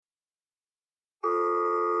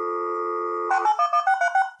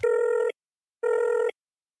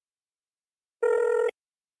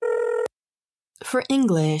For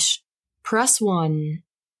English, press 1.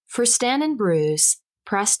 For Stan and Bruce,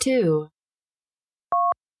 press 2.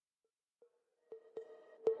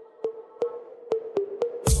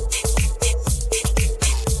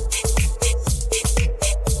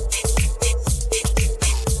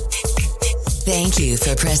 Thank you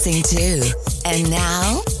for pressing 2. And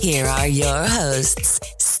now, here are your hosts,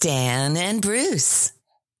 Stan and Bruce.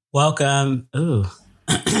 Welcome.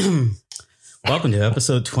 Welcome to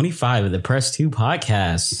episode 25 of the Press 2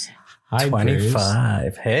 podcast. Hi,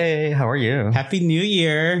 25. Bruce. Hey, how are you? Happy New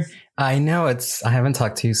Year. I know I haven't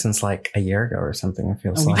talked to you since like a year ago or something. It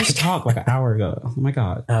feels We like just talked like an hour ago. Oh my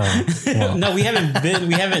God. Oh, well. No, we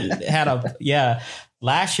haven't had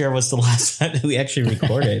last year was the last time that we actually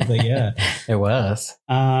recorded, but yeah. It was.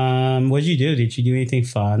 What'd you do? Did you do anything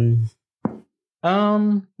fun?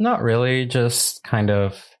 Not really. Just kind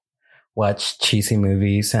of watched cheesy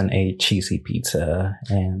movies and ate cheesy pizza.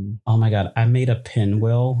 And Oh my God. I made a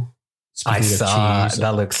pinwheel. I Speaking of saw cheese.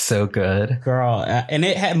 that looks so good. Girl, and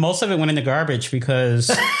it had most of it went in the garbage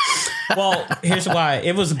because, well, here's why.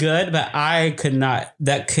 It was good, but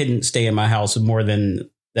that couldn't stay in my house more than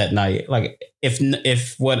that night. Like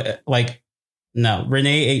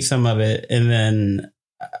Renee ate some of it and then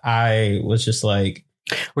I was just like,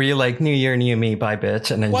 Were you like, New Year, new me, bye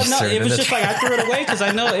bitch? And then well, you no, served it was in just the like I threw it away because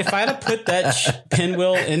I know if I'd have put that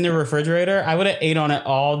pinwheel in the refrigerator, I would have ate on it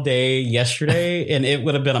all day yesterday and it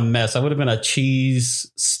would have been a mess. I would have been a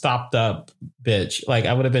cheese stopped up bitch. Like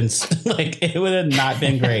I would have been like, it would have not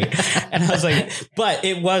been great. And I was like, but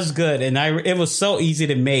it was good. And it was so easy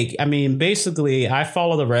to make. I mean, basically I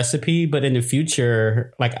follow the recipe, but in the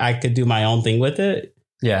future, like I could do my own thing with it.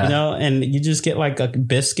 Yeah. You know, and you just get like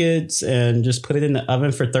biscuits and just put it in the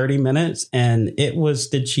oven for 30 minutes. And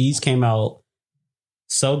the cheese came out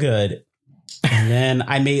so good. And then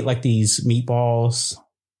I made like these meatballs.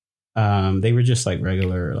 They were just like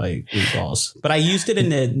regular like meatballs, but I used it in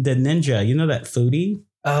the Ninja, you know, that foodie.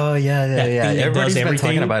 Oh, yeah. Everybody's been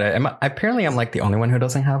talking about it. Apparently, I'm like the only one who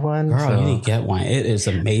doesn't have one. Girl, so. you need to get one. It is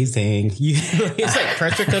amazing. It's like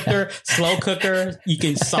pressure cooker, slow cooker. You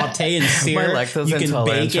can saute and sear. My lactose you can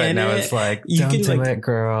intolerance bake right in now it. is like, You don't can, do like, it,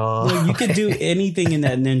 girl. Well, you can do anything in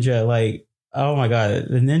that Ninja. Like, oh my God,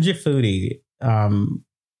 the Ninja Foodie.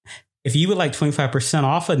 If you would like 25%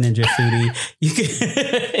 off a Ninja Foodie, you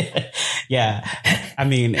can. Yeah. I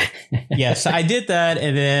mean, yes, I did that.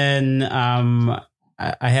 And then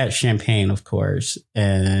I had champagne, of course.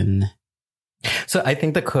 And so I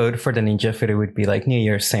think the code for the Ninja Foodie would be like New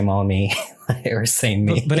Year, same all me or same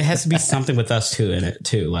me. But it has to be something with us two in it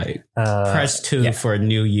too. Like press 2 for a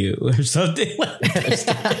new you or something like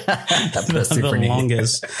that.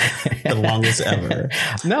 the longest ever.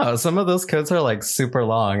 No, some of those codes are like super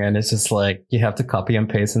long and it's just like you have to copy and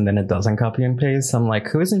paste and then it doesn't copy and paste. I'm like,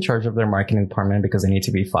 who is in charge of their marketing department because they need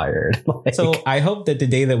to be fired? Like, so I hope that the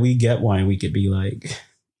day that we get one, we could be like,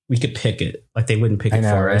 we could pick it. Like they wouldn't pick it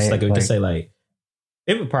for us. Like it would just say like,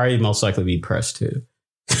 it would probably most likely be press 2.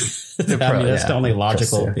 That's the only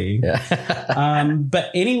logical thing. Yeah. But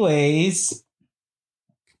anyways,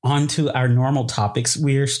 on to our normal topics.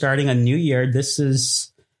 We're starting a new year. This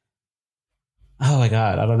is, oh my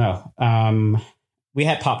God, I don't know. We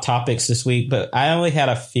had pop topics this week, but I only had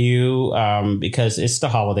a few because it's the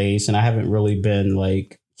holidays and I haven't really been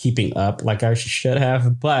like keeping up like I should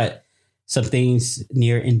have. But some things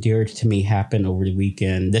near and dear to me happened over the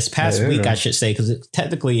weekend. This past week, I should say, because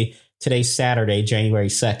technically today's Saturday, January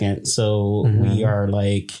 2nd. So we are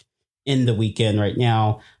like in the weekend right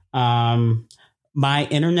now. My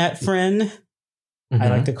internet friend, I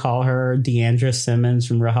like to call her Deandra Simmons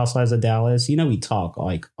from Real Housewives of Dallas. You know, we talk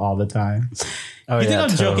like all the time. Oh, you think I'm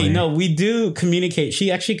totally joking? No, we do communicate.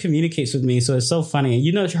 She actually communicates with me. So it's so funny.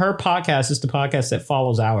 You know, her podcast is the podcast that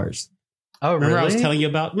follows ours. Oh, really? Remember I was telling you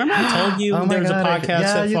about, I told you there was a podcast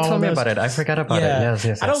that you told me about it. I forgot about it.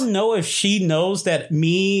 Yes. I don't know if she knows that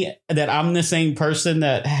I'm the same person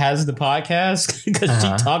that has the podcast because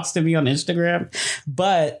she talks to me on Instagram.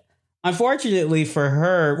 But unfortunately for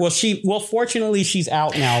her, fortunately she's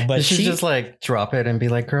out now, but she just like drop it and be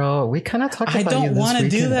like, girl, we kind of talked about you this weekend. I don't want to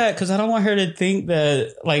do that because I don't want her to think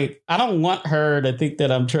that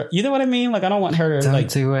I'm you know what I mean? Like, I don't want her to don't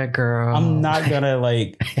do it, girl. I'm not going to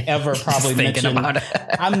like ever probably mention about it.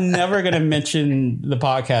 I'm never going to mention the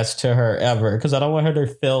podcast to her ever because I don't want her to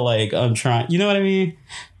feel like I'm trying, you know what I mean?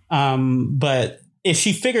 But if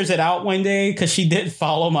she figures it out one day, because she did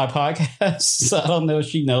follow my podcast, so I don't know if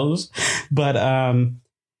she knows. But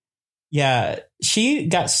she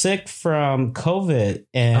got sick from COVID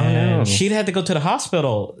and she'd had to go to the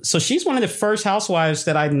hospital. So she's one of the first housewives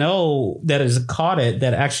that I know that has caught it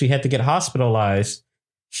that actually had to get hospitalized.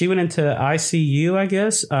 She went into ICU, I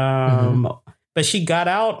guess. But she got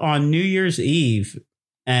out on New Year's Eve,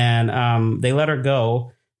 and they let her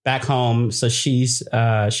go back home. So she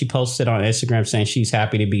posted on Instagram saying she's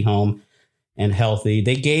happy to be home and healthy.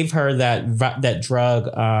 They gave her that drug,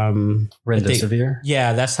 Remdesivir.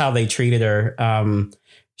 Yeah, that's how they treated her.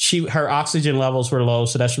 Her oxygen levels were low,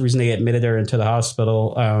 so that's the reason they admitted her into the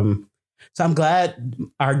hospital. So I'm glad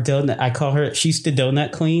our donut, I call her, she's the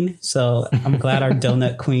donut queen. So I'm glad our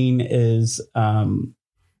donut queen is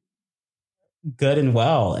good and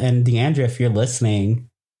well. And Deandra, if you're listening,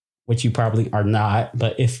 which you probably are not,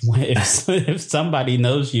 but if somebody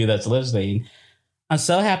knows you that's listening, I'm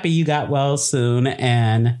so happy you got well soon.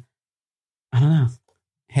 And I don't know.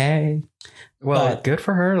 Hey. Well, good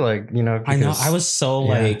for her. Like, you know, I know I was so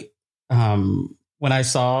like, when I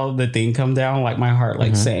saw the thing come down, like my heart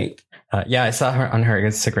sank. I saw her on her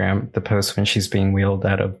Instagram, the post when she's being wheeled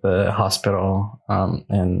out of the hospital.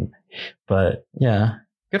 But yeah,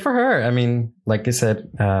 good for her. I mean, like you said,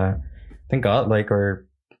 thank God,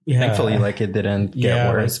 thankfully, it didn't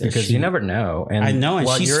get worse because you never know. And I know, and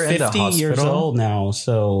she's 50 years old now,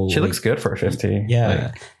 so she looks good for 50.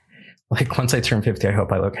 Yeah. Like once I turn 50, I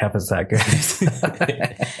hope I look half as that good.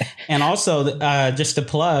 And also, just to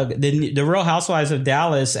plug, the Real Housewives of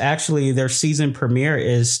Dallas, actually, their season premiere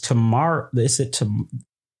is tomorrow. Is it tomorrow?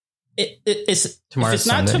 It's tomorrow. If it's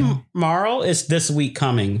Sunday. Not tomorrow, it's this week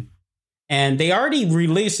coming. And they already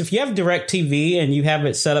released, if you have DirecTV and you have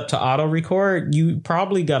it set up to auto record, you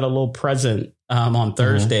probably got a little present on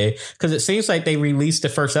Thursday, because it seems like they released the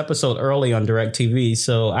first episode early on DirecTV.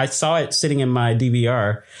 So I saw it sitting in my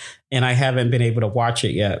DVR. And I haven't been able to watch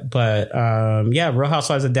it yet. But Real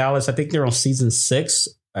Housewives of Dallas, I think they're on season 6.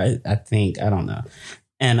 I think. I don't know.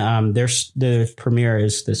 And the premiere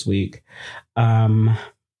is this week.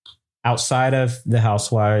 Outside of the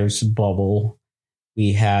Housewives bubble,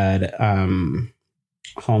 we had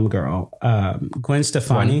Homegirl, Gwen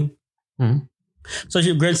Stefani. Mm-hmm. So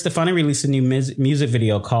Gwen Stefani released a new music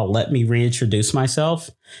video called "Let Me Reintroduce Myself,"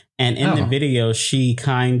 and in the video, she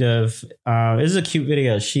kind of this is a cute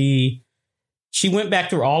video. She went back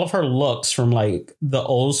through all of her looks from like the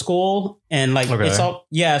old school, and it's all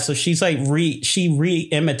So she's like she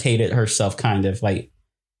re-imitated herself, kind of like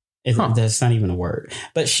that's not even a word,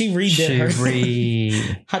 but she redid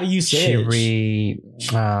how do you say it?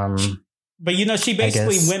 But she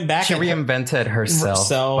basically went back. She reinvented herself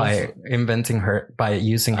by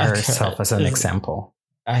using herself as an example.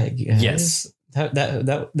 Yes. That's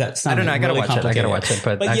not. I don't know. I gotta watch it.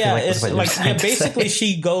 But yeah, it's basically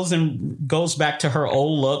she goes back to her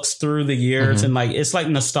old looks through the years, and it's like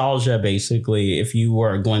nostalgia. Basically, if you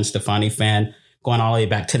were a Gwen Stefani fan, going all the way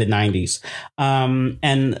back to the 90s.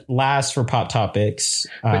 And last for Pop Topics,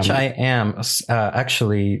 which I am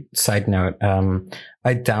actually. Side note.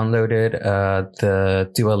 I downloaded the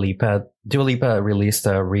Dua Lipa. Dua Lipa released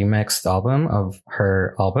a remixed album of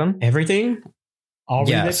her album. Everything? All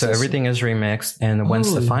remixes? So everything is remixed. And Gwen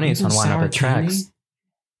Stefani is on one of the tracks.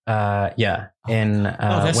 And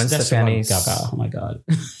Gwen Stefani's... Oh my God.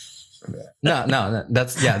 No,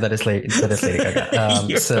 that is Lady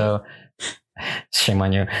Gaga. So shame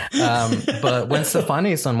on you. But Gwen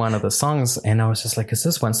Stefani is on one of the songs. And I was just like, is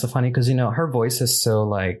this Gwen Stefani? Because, her voice is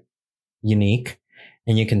so unique.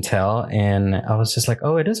 And you can tell, and I was just like,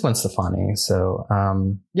 "Oh, it is Gwen Stefani." So,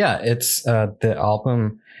 it's the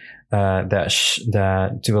album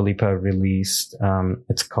that Dua Lipa released.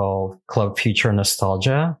 It's called Club Future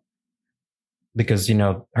Nostalgia, because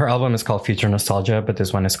her album is called Future Nostalgia, but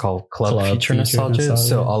this one is called Club Future Nostalgia.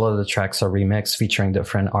 So all of the tracks are remixed, featuring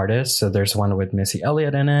different artists. So there's one with Missy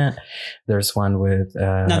Elliott in it. There's one with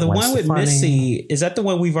now the Gwen one Stefani. With Missy, is that the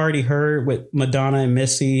one we've already heard with Madonna and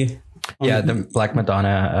Missy? Yeah, the Black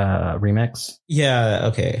Madonna remix. Yeah,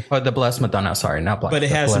 okay. Oh, the Blessed Madonna, sorry, not Black. But it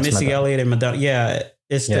has Missy Madonna. Elliott and Madonna. Yeah,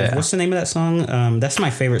 it's what's the name of that song? That's my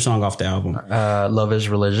favorite song off the album. Love Is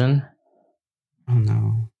Religion. Oh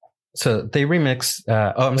no. So they remixed.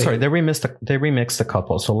 Sorry, they remixed a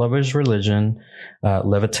couple. So Love Is Religion,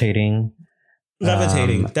 Levitating.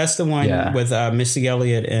 That's the one with Missy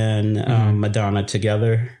Elliott and Madonna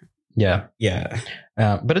together. Yeah.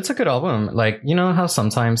 But it's a good album. How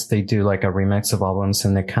sometimes they do a remix of albums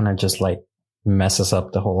and it kind of just messes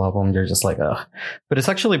up the whole album. You're just like, ugh. But it's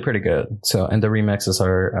actually pretty good. So, and the remixes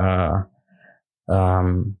are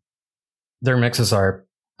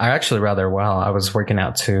actually rather well. I was working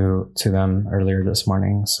out to them earlier this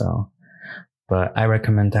morning. So, but I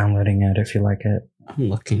recommend downloading it if you like it. I'm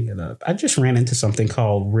looking it up. I just ran into something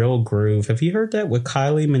called Real Groove. Have you heard that with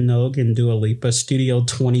Kylie Minogue and Dua Lipa Studio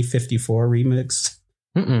 2054 remix?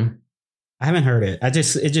 Mm-mm. I haven't heard it.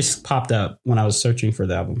 It just popped up when I was searching for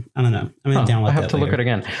the album. I don't know. I'm gonna download. I have to look at it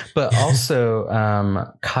again. But also,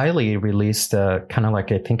 Kylie released a kind of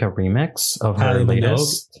like I think a remix of her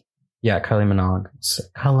latest. Minogue? Yeah, Kylie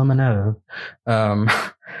Minogue.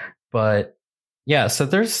 But yeah, so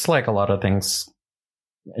there's like a lot of things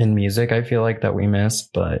in music I feel like that we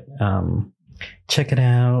missed, but check it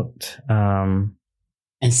out. And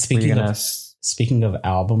speaking of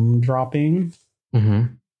album dropping.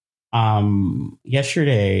 Mm-hmm.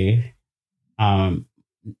 Yesterday,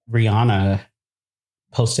 Rihanna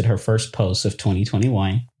posted her first post of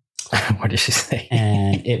 2021. What did she say?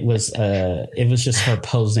 And it was just her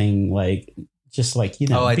posing like,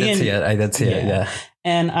 Oh, I did see it. Yeah.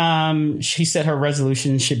 And, she said her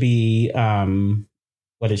resolution should be,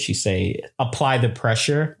 what did she say? Apply the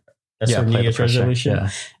pressure. That's her New Year's resolution. Yeah.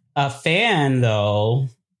 A fan though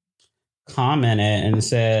commented and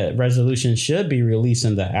said resolution should be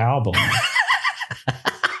releasing the album.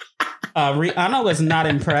 Rihanna was not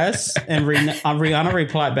impressed, and Rihanna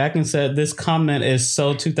replied back and said, "This comment is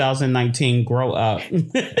so 2019. Grow up."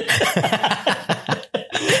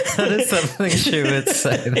 That is something she would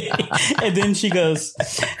say. and then she goes,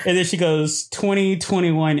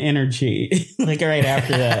 2021 energy, like right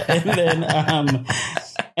after that.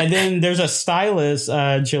 And then there's a stylist,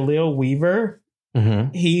 Jaleel Weaver.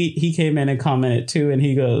 Mm-hmm. He came in and commented too, and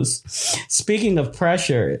he goes, "Speaking of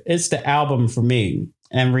pressure, it's the album for me."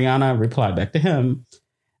 And Rihanna replied back to him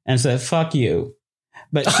and said, "Fuck you."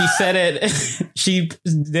 But she said it, she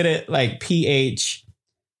did it like PH.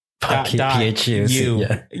 PHU.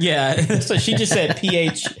 Yeah. So she just said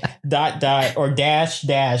PH ... or dash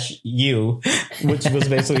U, which was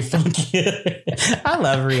basically fuck you. I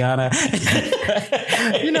love Rihanna.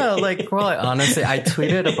 Honestly, I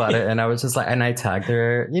tweeted about it and I was just like, and I tagged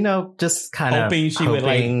her, just kind of hoping she would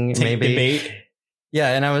like take the bait.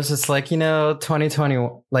 Yeah, and I was just like, 2020,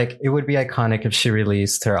 like it would be iconic if she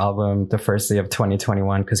released her album the first day of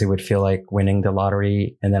 2021 because it would feel like winning the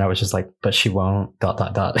lottery. And then I was just like, but she won't. ...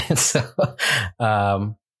 And so,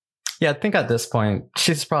 I think at this point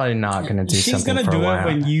she's probably not going to do something. She's going to do it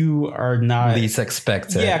when you are not least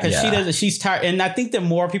expected. Yeah, because she doesn't. She's tired, and I think the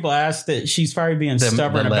more people ask that, she's probably being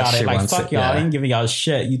stubborn about it. Like, fuck y'all, I ain't giving y'all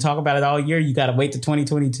shit. You talk about it all year. You got to wait to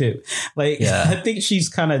 2022. I think she's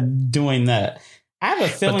kind of doing that. I have a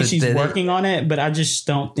feeling she's working on it, but I just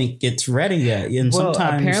don't think it's ready yet. And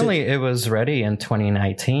sometimes apparently it was ready in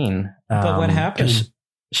 2019. But what happened?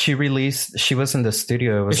 She was in the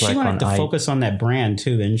studio. It was she wanted to focus on that brand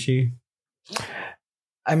too, didn't she?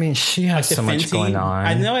 I mean, she has so much going on.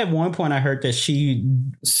 I know at one point I heard that she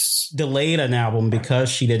delayed an album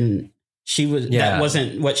because that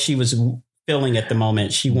wasn't what she was feeling at the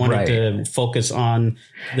moment. She wanted to focus on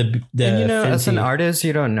the and as an artist,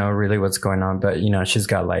 you don't know really what's going on, but she's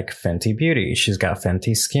got like Fenty Beauty, she's got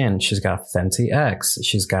Fenty Skin, she's got Fenty X,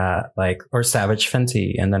 she's got or Savage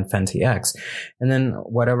Fenty, and then Fenty X, and then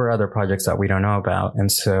whatever other projects that we don't know about.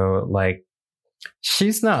 And so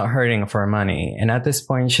she's not hurting for money. And at this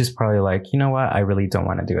point, she's probably like, you know what? I really don't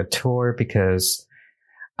want to do a tour because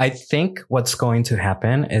I think what's going to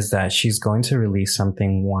happen is that she's going to release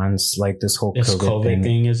something once this whole COVID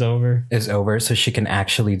thing is over, so she can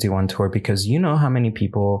actually do on tour, because how many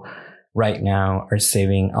people right now are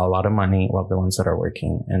saving a lot of money, the ones that are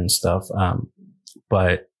working and stuff.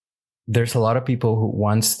 But there's a lot of people who,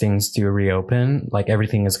 once things do reopen,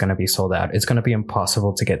 everything is going to be sold out. It's going to be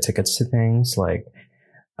impossible to get tickets to things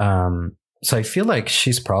so I feel like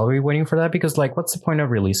she's probably waiting for that, because what's the point of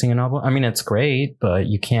releasing an album? I mean, it's great, but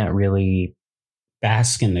you can't really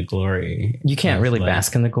bask in the glory. You can't really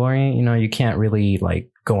bask in the glory. You can't really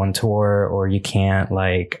go on tour, or you can't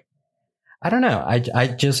I don't know. I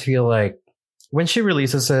just feel like when she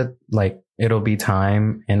releases it, it'll be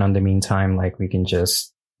time. And on the meantime, we can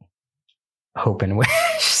just hope and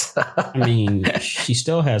wish. I mean, she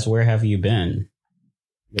still has Where Have You Been?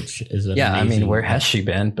 Which is amazing. I mean, where has she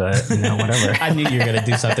been? But whatever. I knew you were gonna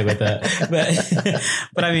do something with that.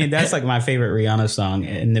 But I mean, that's my favorite Rihanna song.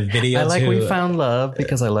 And the video, I like We Found Love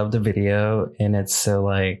because I love the video, and it's so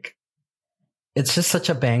it's just such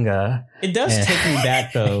a banger. It does take me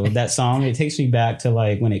back though. That song, it takes me back to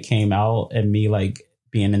when it came out and me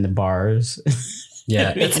being in the bars.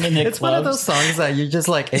 Yeah, it's one of those songs that you just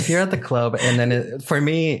if you're at the club, and then it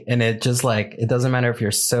it doesn't matter if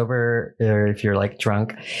you're sober or if you're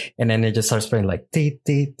drunk, and then it just starts playing dee,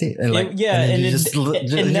 dee, dee, and and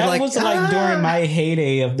that was during my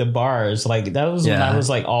heyday of the bars. That was when I was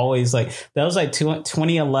always that was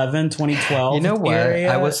 2011, 2012. You know what?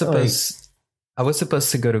 I was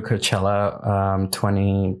supposed to go to Coachella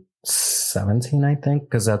 2019 17, I think,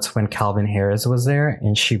 because that's when Calvin Harris was there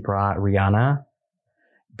and she brought Rihanna,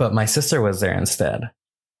 but my sister was there instead.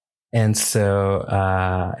 And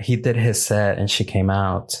so he did his set and she came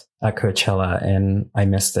out at Coachella and I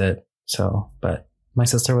missed it. So, but my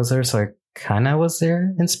sister was there, so I kind of was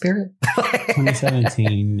there in spirit.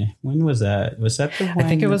 2017. When was that? Was that the one? I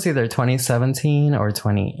think it was either 2017 or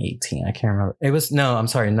 2018. I can't remember. It was, no, I'm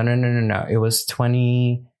sorry. No. It was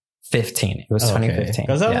 2015. It was 2015.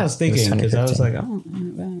 Because I was thinking, because I was like,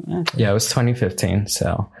 yeah, it was 2015.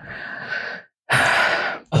 So.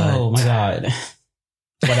 Oh my God.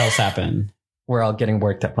 What else happened? We're all getting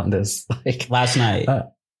worked up on this. Like last night.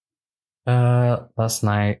 Last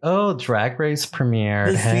night. Oh, Drag Race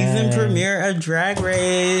premiere. The season premiere of Drag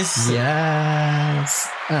Race. Yes.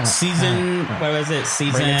 Season, what was it?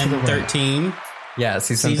 Season 13. Yeah,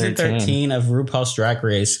 season 13 of RuPaul's Drag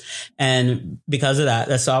Race. And because of that,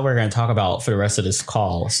 that's all we're going to talk about for the rest of this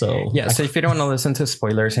call. So yeah, so if you don't want to listen to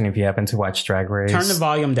spoilers and if you happen to watch Drag Race, turn the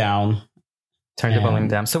volume down. Turn the volume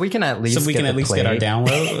down so we can at least get our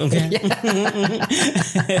download. Okay.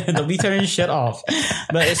 Don't be turning shit off.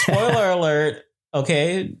 But spoiler alert.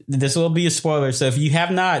 Okay, this will be a spoiler. So if you have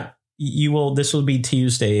not, this will be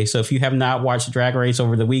Tuesday. So if you have not watched Drag Race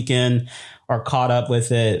over the weekend or caught up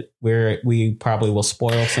with it, we probably will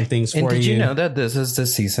spoil some things for you. Did you know that this is the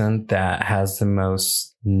season that has the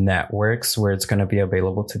most networks where it's going to be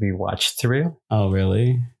available to be watched through? Oh,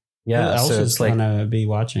 really? Yeah, so it's like gonna be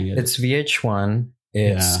watching it. It's VH1.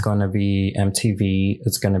 It's gonna be MTV.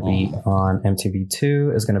 It's gonna be on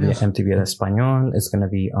MTV2. It's gonna be MTV Español. It's gonna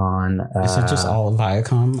be on. Is it just all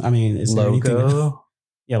Viacom? I mean, is Logo?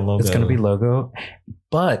 Yeah, Logo. It's gonna be Logo.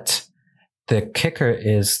 But the kicker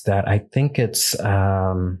is that I think it's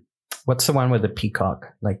what's the one with the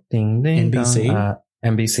peacock? Like ding ding. NBC.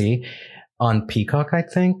 NBC. On Peacock, I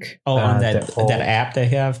think. Oh, on that app they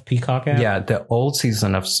have, Peacock app? Yeah, the old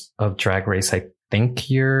season of Drag Race, I think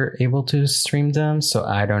you're able to stream them. So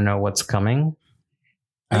I don't know what's coming.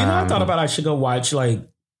 I thought about I should go watch like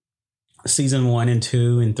season 1 and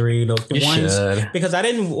 2 and 3. The ones should. Because I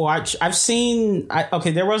didn't watch. I've seen.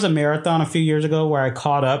 There was a marathon a few years ago where I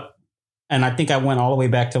caught up, and I think I went all the way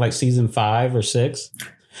back to like season 5 or 6,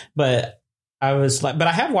 but. I was like, but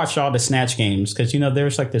I have watched all the Snatch games because,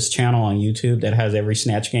 there's like this channel on YouTube that has every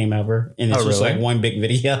Snatch game ever. And it's just like one big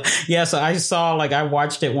video. Yeah. So I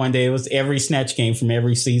watched it one day. It was every Snatch game from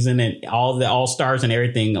every season and all the All-Stars and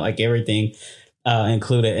everything,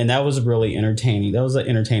 included. And that was really entertaining. That was an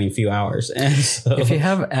entertaining few hours. And so, if you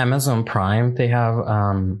have Amazon Prime, they have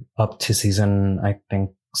up to season, I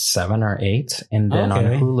think 7 or 8. And then on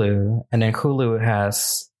Hulu, and then Hulu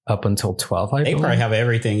has up until 12, I believe. They probably have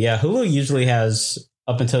everything. Yeah, Hulu usually has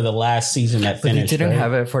up until the last season that finished. But they didn't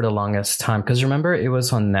have it for the longest time. Because remember, it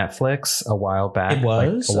was on Netflix a while back. It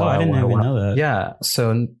was? I didn't even know that. Yeah.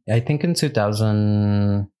 So I think in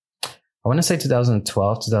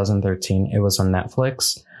 2012, 2013, it was on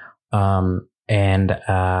Netflix. And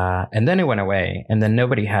then it went away. And then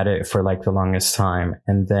nobody had it for like the longest time.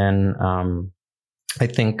 And then I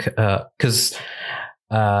think because...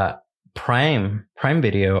 Prime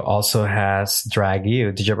Video also has Drag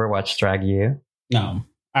You. Did you ever watch Drag You? No,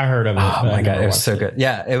 I heard of it. Oh my God, it was so good.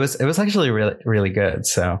 Yeah, it was actually really, really good.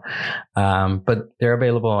 So, but they're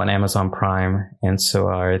available on Amazon Prime, and so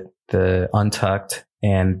are the Untucked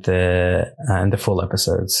and the full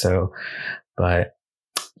episodes. So, but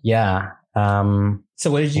yeah.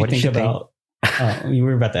 So what did you think about? We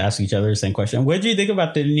were about to ask each other the same question. What did you think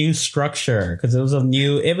about the new structure? Because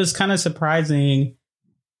it was kind of surprising.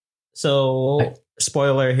 So,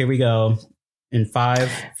 spoiler, here we go. In 5,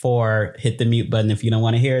 4, hit the mute button if you don't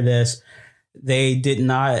want to hear this. They did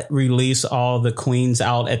not release all the queens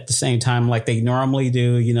out at the same time like they normally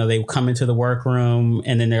do. They come into the workroom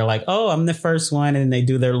and then they're like, oh, I'm the first one. And they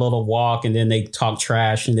do their little walk and then they talk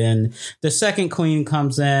trash. And then the second queen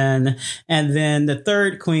comes in and then the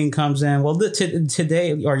third queen comes in. Well,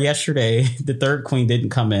 today or yesterday, the third queen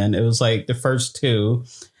didn't come in. It was like the first 2.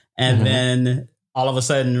 And then all of a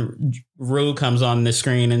sudden, Ru comes on the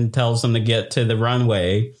screen and tells them to get to the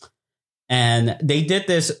runway. And they did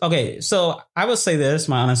this. Okay, so I would say this,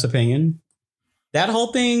 my honest opinion. That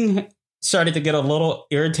whole thing started to get a little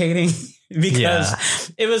irritating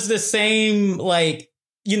because it was the same, like,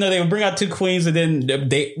 they would bring out 2 queens and then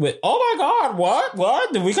they would, oh my God, what?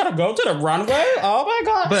 We got to go to the runway? Oh my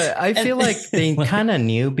God. But I feel like they kind of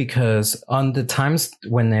knew because on the times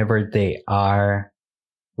whenever they are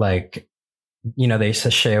like, they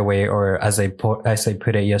sashay away, or as I put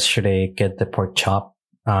it yesterday, get the pork chop.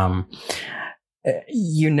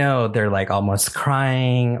 they're like almost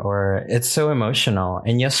crying, or it's so emotional.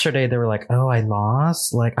 And yesterday they were like, oh, I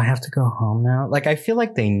lost, like I have to go home now. Like I feel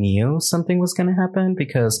like they knew something was going to happen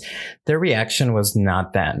because their reaction was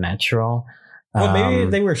not that natural. Well, maybe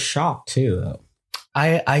they were shocked too, though.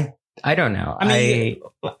 I don't know. I mean,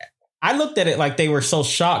 I looked at it like they were so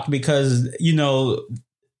shocked because,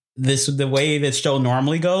 this is the way this show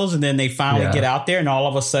normally goes. And then they finally get out there and all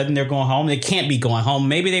of a sudden they're going home. They can't be going home.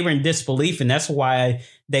 Maybe they were in disbelief, and that's why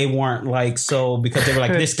they weren't like, so, because they were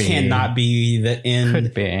like, this cannot be the end.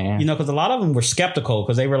 Could be. Because a lot of them were skeptical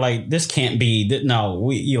because they were like, this can't be.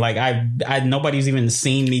 No, nobody's even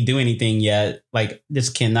seen me do anything yet. Like, this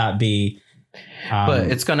cannot be. But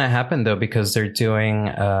it's going to happen, though, because they're doing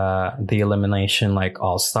the elimination like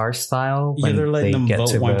all-star style. Yeah, they're letting them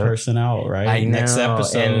vote one person out, right? I know. Next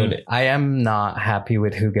episode. And I am not happy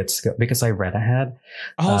with who gets to go because I read ahead.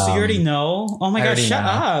 Oh, so you already know? Oh, my God, shut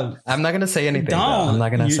up. I'm not going to say anything. Don't. I'm not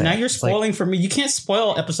going to say. Now you're spoiling for me. You can't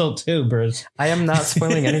spoil episode 2, Bruce. I am not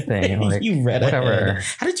spoiling anything. Like, you read ahead.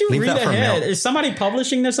 How did you read ahead? Is somebody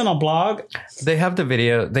publishing this on a blog? They have the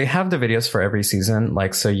video. They have the videos for every season.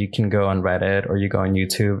 Like, so you can go on Reddit or you go on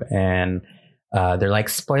YouTube and they're like,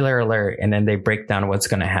 spoiler alert, and then they break down what's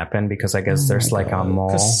going to happen because I guess there's like a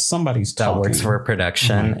mole somebody's that works for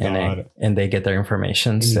production and they get their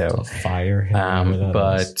information. So fire him.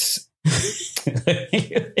 But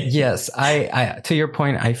yes, I to your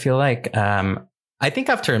point, I feel like I think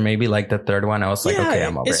after maybe like the third one, I was like, okay,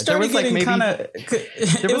 I'm over it. There was like maybe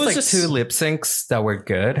there was like 2 lip syncs that were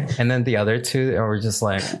good, and then the other 2 were just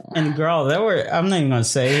like. And girl, I'm not even gonna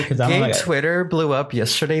say because Gay Twitter blew up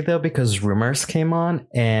yesterday though because Rumors came on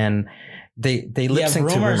and they lip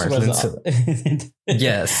synced to Rumors.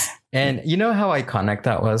 Yes, and you know how iconic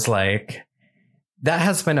that was, like. That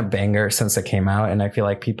has been a banger since it came out, and I feel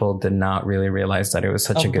like people did not really realize that it was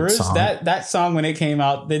such a good song. That song when it came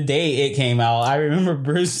out, the day it came out, I remember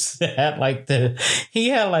Bruce had like a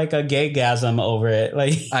gaygasm over it.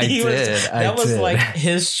 Like that was like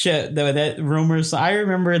his shit. That Rumors. I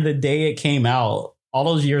remember the day it came out all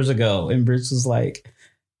those years ago, and Bruce was like,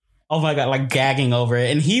 "Oh my God," like gagging over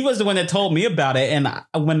it, and he was the one that told me about it. And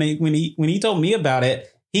when he told me about it.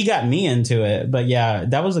 He got me into it, but yeah,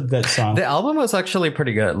 that was a good song. The album was actually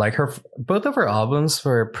pretty good. Like both of her albums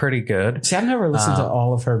were pretty good. See, I've never listened to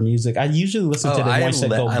all of her music. I usually listen to the ones that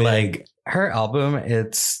go big. Like her album.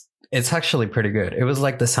 It's actually pretty good. It was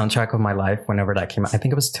like the soundtrack of my life whenever that came out. I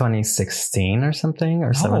think it was 2016 or something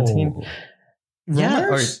or 17.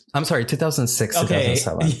 Yeah, or I'm sorry, 2006, okay.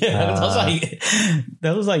 2007. Yeah,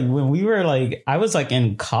 that was like when we were like, I was like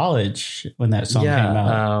in college when that song came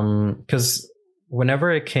out. Because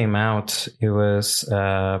whenever it came out, it was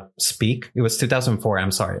Speak. It was 2004.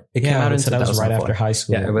 I'm sorry. It came out in 2004. That was right after high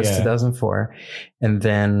school. Yeah, it was 2004. And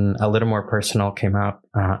then A Little More Personal came out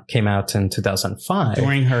in 2005.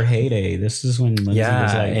 During her heyday. This is when Lindsay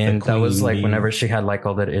was like and that was like whenever she had like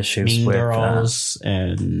all that issues Mean with Girls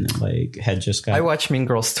and like had just got. I watched Mean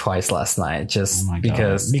Girls twice last night just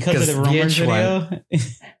because of the Rumors video.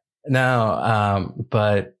 No,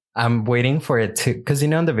 but. I'm waiting for it to, because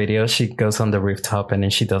in the video she goes on the rooftop and then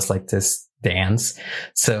she does like this dance.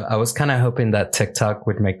 So I was kind of hoping that TikTok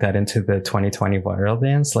would make that into the 2020 viral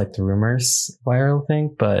dance, like the Rumors viral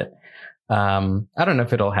thing. But I don't know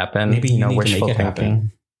if it'll happen. Maybe you need to make it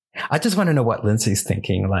happen. I just want to know what Lindsay's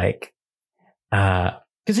thinking, like,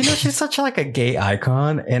 because she's such like a gay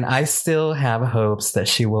icon, and I still have hopes that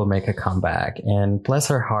she will make a comeback. And bless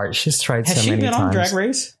her heart, she's tried so many times. Has she been on Drag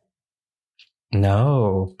Race?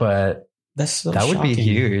 No, but that would be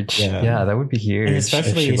huge. Yeah, that would be huge. And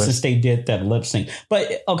especially since they did that lip sync.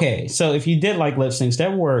 But okay, so if you did like lip syncs,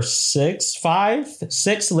 there were 6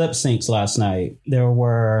 lip syncs last night. There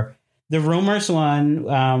were the Rumors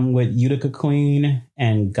one with Utica Queen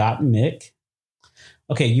and Gottmik.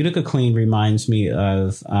 Okay, Utica Queen reminds me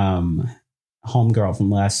of Homegirl from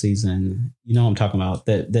last season. You know what I'm talking about?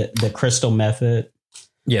 The Crystal Method.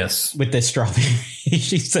 Yes. With the strawberry.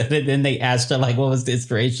 She said it. Then they asked her, like, what was the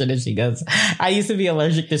inspiration? And she goes, I used to be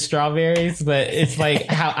allergic to strawberries, but it's like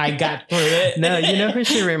how I got through it. No, you know who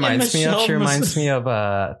she reminds me of? She reminds me of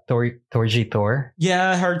Thorgy Thor.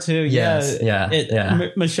 Yeah, her too. Yes. Yeah.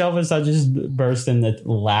 Michelle Visage just burst into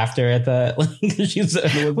laughter at that. She's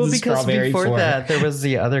because before that, there was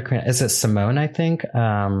the other queen. Is it Simone, I think?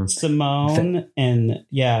 Simone and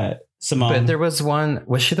Simone. But there was one.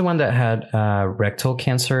 Was she the one that had rectal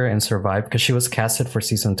cancer and survived? Because she was casted for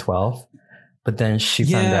season 12, but then she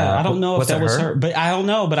found out. I don't know if that was her, but I don't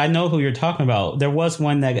know. But I know who you're talking about. There was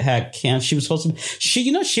one that had cancer. She was supposed to.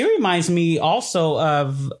 She reminds me also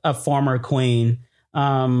of a former queen.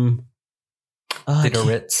 the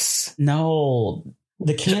Ritz. No,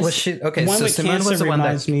 the cancer. Was she okay? One So with Simone cancer was the one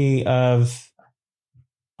reminds that. me of.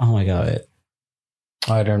 Oh my god!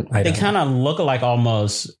 I don't. They kind of look alike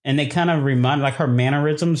almost, and they kind of remind, like her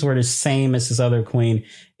mannerisms were the same as this other queen.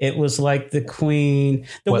 It was like the queen,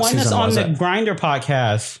 the one that's on the Grindr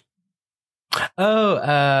podcast. Oh,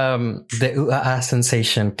 the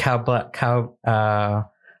sensation,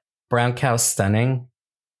 brown cow stunning.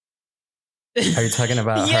 Are you talking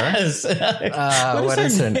about yes. her? What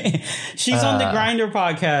is her name? She's on the Grindr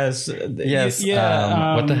podcast. Yes.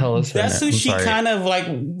 Yeah. What the hell is her That's name? who she kind of like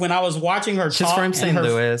when I was watching her. She's talk from St.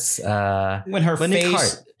 Louis. When her Monique face,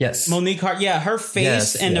 Hart. Yes, Monique Hart. Yeah, her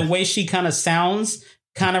face and the way she kind of sounds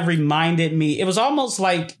kind of reminded me. It was almost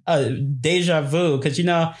like a deja vu because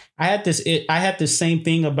I had this same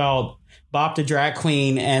thing about Bob the drag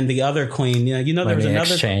queen and the other queen. There was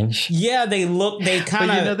another exchange. Yeah, they kind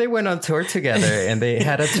of. They went on tour together, and they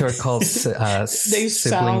had a tour called they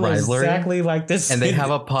Sibling Rivalry, exactly like this, and they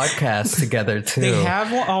have a podcast together too. They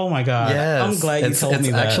have one. Oh my god! Yes, I'm glad you told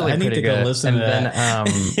me that. Actually, I need to go listen to that.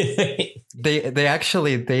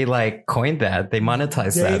 They like coined that. They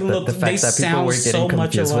monetized that. The fact that people were getting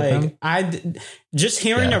confused with them. Just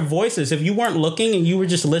hearing their voices. If you weren't looking and you were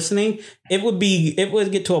just listening, it would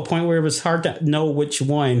get to a point where it was hard to know which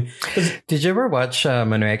one. Did you ever watch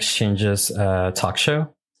Monet Exchange's talk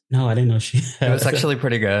show? No, I didn't know she. It was actually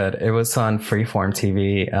pretty good. It was on Freeform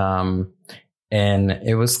TV. And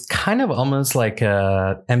it was kind of almost like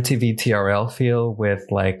a MTV TRL feel with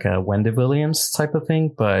like a Wendy Williams type of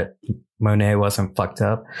thing, but Monet wasn't fucked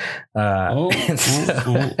up. But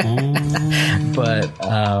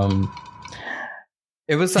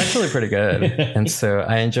it was actually pretty good. And so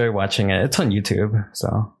I enjoy watching it. It's on YouTube.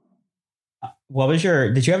 So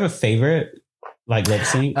did you have a favorite like lip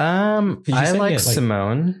sync? I like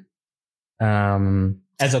Simone.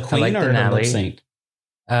 As a queen or a lip sync?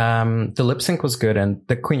 The lip sync was good, and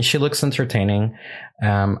the queen, she looks entertaining.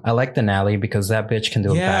 I like Denali because that bitch can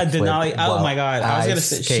do a backflip. Denali. Oh my god! I was gonna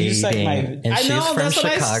say she's like my. And I know she's from that's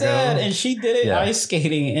Chicago. what I said, and she did it ice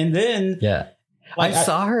skating, and then I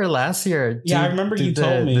saw her last year. I remember you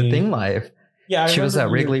told me the thing live. Yeah, she was at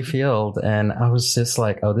Wrigley Field, and I was just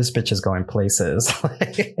like, "Oh, this bitch is going places."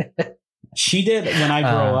 She did When I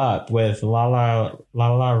Grow Up with Lala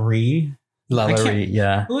Ree. Lala Ree,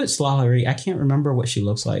 yeah. Who is Lala Ree? I can't remember what she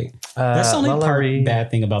looks like. That's the only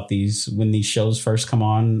bad thing about these. When these shows first come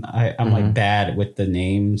on, I'm like bad with the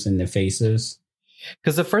names and the faces.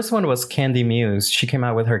 Because the first one was Candy Muse. She came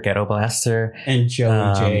out with her Ghetto Blaster. And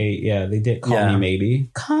Joey J. Yeah, they did Call Me Maybe.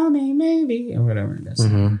 Call Me Maybe. Or whatever it is.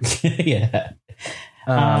 Yeah.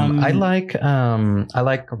 I like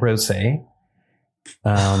Rosé.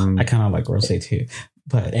 I kind of like Rosé too.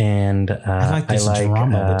 But I like this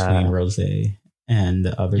drama between Rosé and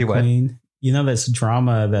the other queen. This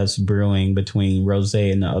drama that's brewing between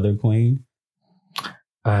Rosé and the other queen.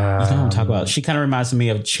 You know what I'm talking about? She kind of reminds me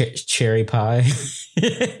of Cherry Pie.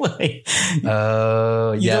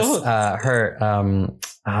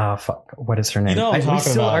 Her. Fuck. What is her name? We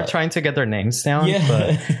still are trying to get their names down. Yeah.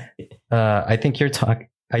 But I think you're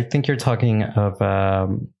talking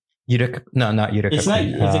of. Utica, no, not Utica. Is it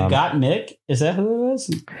Gottmik? Is that who it is?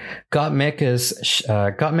 Gottmik is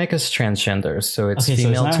transgender, so it's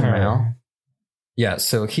female to male. Yeah,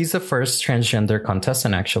 so he's the first transgender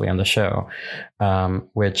contestant actually on the show,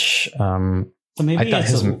 which so maybe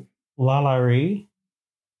it's Lala Ree.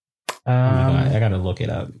 Oh my God, I gotta look it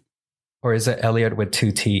up. Or is it Elliot with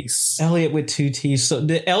 2 T's? Elliot with 2 T's. So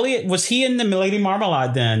was he in the Lady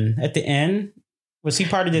Marmalade then at the end? Was he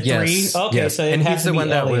part of the 3? Okay, yes. So and he's the one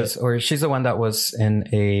that was, or she's the one that was in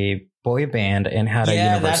a boy band and had a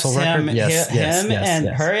Universal record.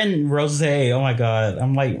 Her and Rosé. Oh my God,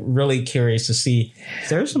 I'm like really curious to see.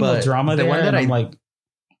 There's some more drama there.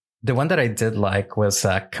 The one that I did like was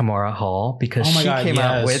Kamora Hall because she came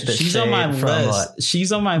out with the she's on my list.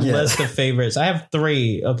 She's on my list of favorites. I have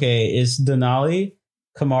 3. Okay, it's Denali,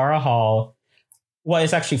 Kamora Hall. Well,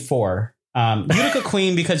 it's actually 4. Utica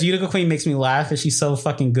Queen, because Utica Queen makes me laugh because she's so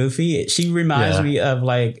fucking goofy. She reminds me of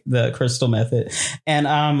like the Crystal Method. And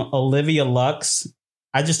Olivia Lux.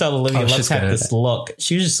 I just thought Olivia Lux had this look.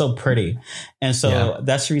 She was just so pretty. And so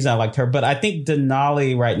that's the reason I liked her. But I think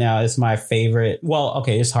Denali right now is my favorite. Well,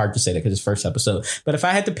 okay, it's hard to say that because it's first episode. But if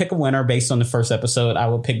I had to pick a winner based on the first episode, I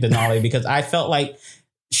would pick Denali because I felt like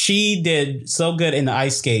she did so good in the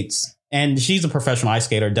ice skates. And she's a professional ice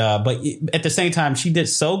skater, duh. But at the same time, she did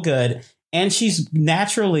so good. And she's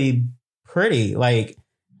naturally pretty. Like,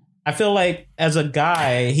 I feel like as a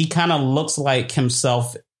guy, he kind of looks like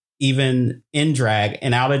himself, even in drag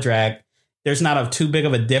and out of drag. There's not too big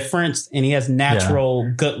of a difference. And he has natural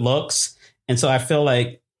good looks. And so I feel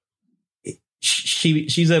like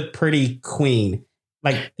she's a pretty queen.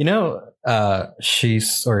 Like,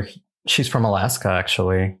 she's from Alaska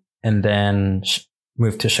actually, and then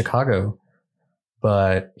moved to Chicago,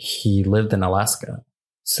 but he lived in Alaska.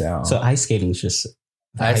 So ice skating is just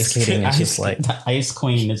ice skating is just like the ice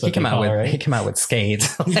queen is what he came out with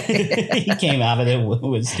skates. He came out of it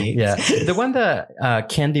with skates. Yeah, the one that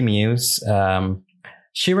Candy Muse,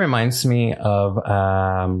 she reminds me of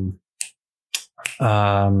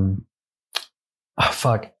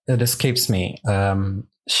it escapes me.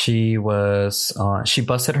 She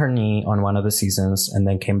busted her knee on one of the seasons and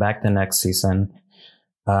then came back the next season.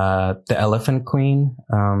 The Elephant Queen,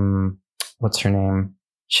 what's her name?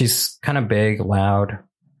 She's kind of big, loud.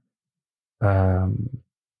 You're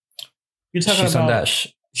talking about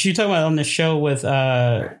she talking about on the show with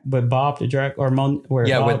Bob the Drag or Mon?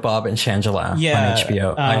 With Bob and Shangela on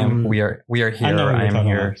HBO. We are here. I am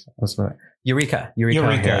here. Eureka,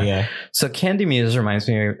 yeah. So Candy Muse reminds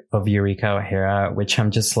me of Eureka O'Hara, which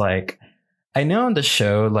I'm just like, I know on the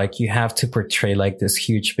show, like you have to portray like this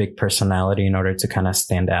huge, big personality in order to kind of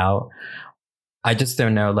stand out. I just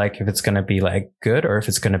don't know, like, if it's going to be like good or if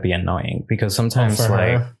it's going to be annoying, because sometimes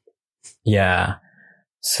yeah.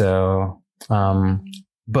 So,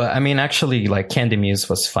 but I mean, actually, like Candy Muse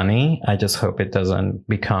was funny. I just hope it doesn't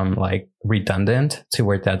become like redundant to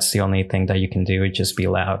where that's the only thing that you can do, just be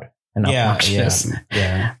loud and obnoxious.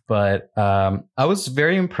 Yeah. But I was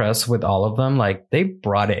very impressed with all of them. Like they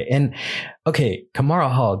brought it. And okay, Kamara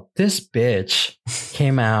Hall, this bitch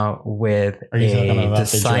came out with a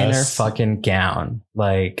designer fucking gown.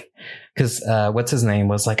 Like, because what's his name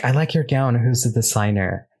was like, I like your gown. Who's the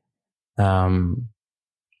designer? And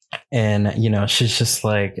she's just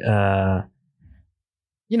like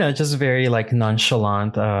just very like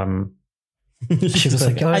nonchalant. She was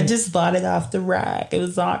like, I just bought it off the rack. It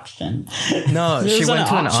was auction. No, she went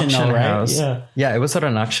to an auction house. Right? Yeah, it was at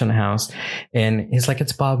an auction house. And he's like,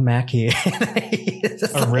 it's Bob Mackie.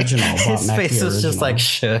 Original. Like, his face was just like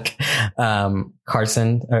shook.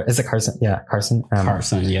 Carson, or is it Carson? Yeah, Carson.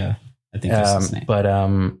 Carson, yeah. I think that's his name. But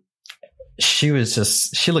she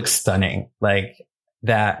looked stunning. Like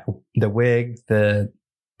that, the wig, the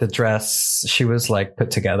dress, she was like put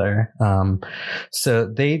together. So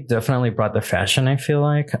they definitely brought the fashion, I feel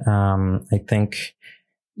like. I think,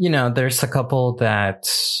 there's a couple that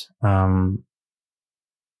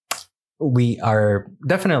we are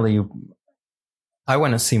definitely, I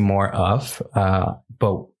want to see more of.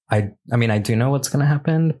 But I mean, I do know what's going to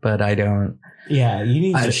happen, but I don't. Yeah, you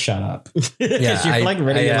need to shut up. Yeah, you're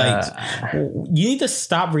you need to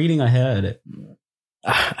stop reading ahead.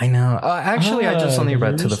 I know. Actually, I just only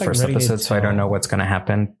read to the first episode, so I don't know what's going to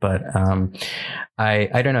happen. But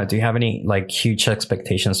I don't know. Do you have any like huge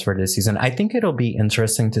expectations for this season? I think it'll be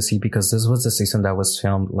interesting to see, because this was the season that was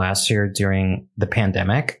filmed last year during the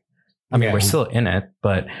pandemic. I mean, we're still in it,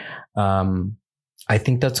 but I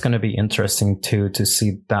think that's going to be interesting too, to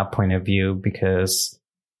see that point of view, because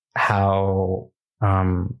how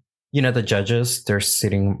the judges, they're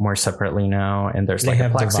sitting more separately now, and there's like a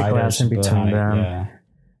plexiglass in between them. Yeah.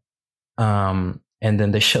 And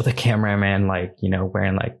then they show the cameraman like,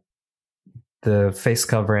 wearing like the face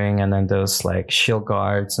covering and then those like shield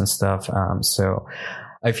guards and stuff. So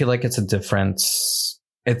I feel like it's a different,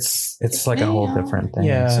 it's like a whole different thing.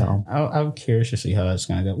 Yeah. So I'm curious to see how that's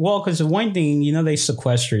going to go. Well, because the one thing, they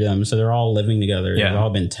sequestered them. So they're all living together. Yeah. They've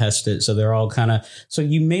all been tested. So they're all kind of, so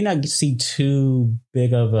you may not see too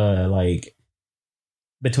big of a like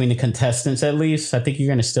between the contestants, at least. I think you're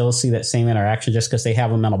going to still see that same interaction just because they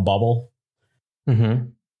have them in a bubble. Mm-hmm.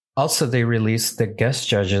 Also, they released the guest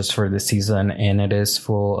judges for the season, and it is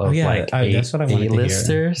full of that's what I wanted A-listers.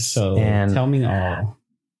 To hear. So tell me all.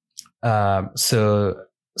 So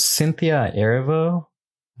Cynthia Erivo,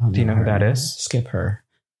 do you know who that is? Skip her.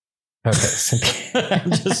 Okay,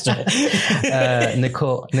 Cynthia.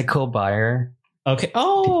 Nicole Byer. Okay.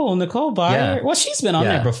 Oh, Nicole Byer. Yeah. Well, she's been on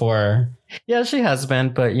there before. Yeah, she has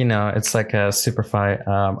been, but it's like a super fight.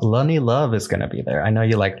 Lonnie Love is going to be there. I know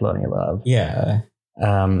you like Lonnie Love. Yeah.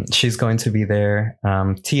 She's going to be there.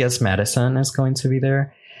 T.S. Madison is going to be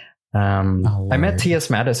there. I met T.S.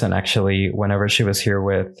 Madison actually whenever she was here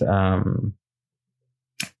with New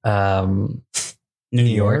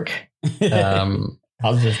York. I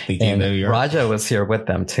was just thinking New York. Raja was here with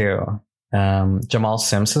them too. Jamal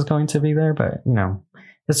Sims is going to be there, but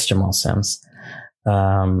it's Jamal Sims.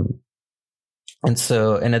 And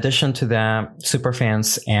so in addition to that,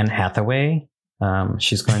 Superfans Anne Hathaway,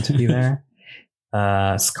 she's going to be there.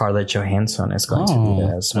 Scarlett Johansson is going to be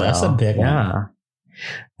there as well. That's a big one.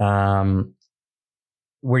 Yeah.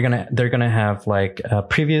 they're gonna have like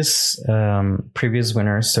previous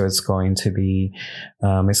winners. So it's going to be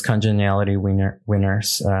Miss Congeniality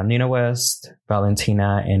winners, Nina West,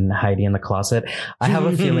 Valentina, and Heidi in the Closet. I have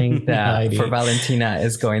a feeling that for Valentina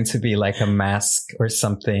is going to be like a mask or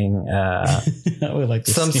something. I would like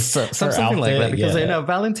to something outfit, like that, because I know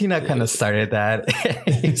Valentina kind of started that.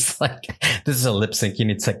 It's like, this is a lip sync, you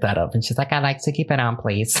need to check that up, and she's like, I'd like to keep it on,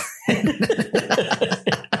 please.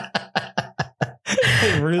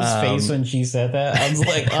 Ruth's face when she said that, I was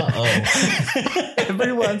like, uh-oh.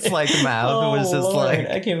 Everyone's like mouth was just Lord, like,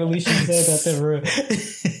 I can't believe she said that to Ruth.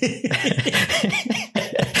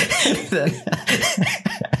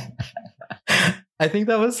 I think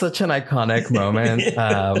that was such an iconic moment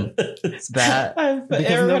that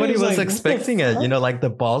because nobody was like, expecting it, you know, like the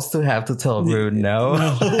balls to have to tell Ruth no.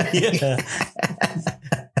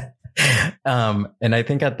 And I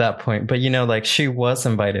think at that point, but you know, like she was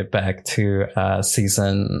invited back to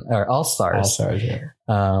season or All Stars, yeah.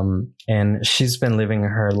 And she's been living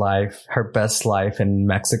her life, her best life in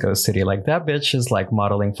Mexico City. Like that bitch is like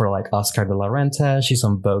modeling for like Oscar de la Renta. She's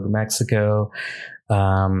on Vogue Mexico.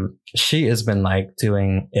 She has been like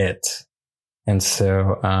doing it. And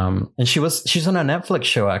so, and she's on a Netflix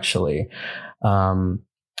show actually. And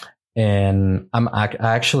I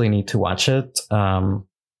actually need to watch it.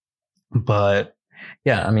 But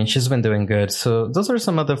yeah, I mean, she's been doing good. So those are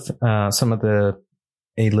some of the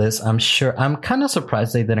A-list. I'm kind of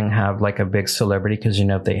surprised they didn't have like a big celebrity, because, you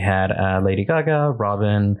know, they had Lady Gaga,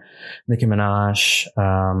 Robin, Nicki Minaj.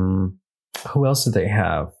 Who else did they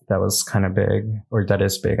have that was kind of big, or that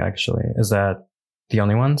is big actually? Is that the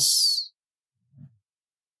only ones?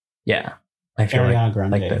 Yeah, I feel Ariana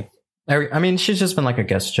Grande. Like that. I mean, she's just been like a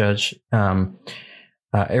guest judge.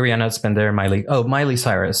 Ariana's been there. Miley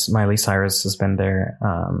Cyrus has been there.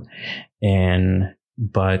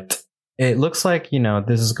 But it looks like, you know,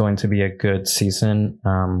 this is going to be a good season.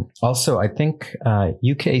 Also, I think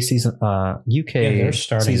UK season, they're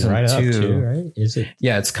starting season right 2, up too, right? Is it?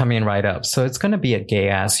 Yeah, it's coming right up. So it's going to be a gay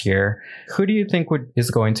ass year. Who do you think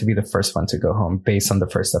is going to be the first one to go home based on the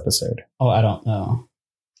first episode? Oh, I don't know.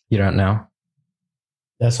 You don't know?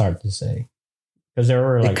 That's hard to say, because there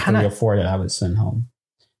were like 3 or 4 that I would send home.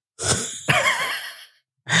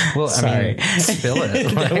 Well, sorry. I mean, spill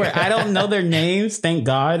it. I don't know their names, thank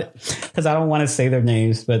God, because I don't want to say their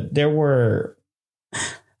names. But there were,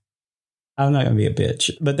 I'm not gonna be a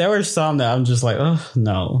bitch, but there were some that I'm just like, oh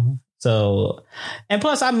no. So, and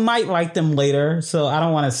plus I might like them later, so I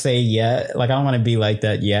don't want to say yet. Like I don't want to be like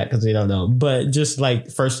that yet, because we don't know. But just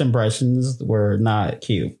like first impressions were not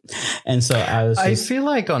cute, and so I feel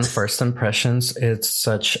like on first impressions, it's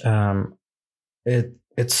such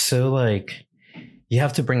it's so like you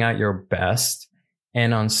have to bring out your best.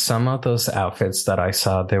 And on some of those outfits that I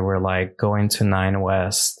saw, they were like going to Nine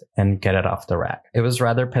West and get it off the rack. It was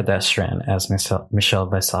rather pedestrian, as Michelle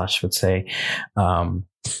Visage would say. And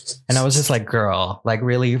I was just like, girl, like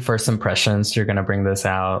really first impressions, you're going to bring this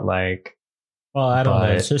out? Like, well, I don't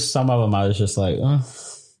know. It's just some of them I was just like,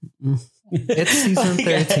 It's season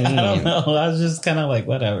 13. I don't know. I was just kind of like,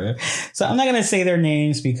 whatever. So I'm not going to say their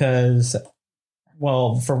names because,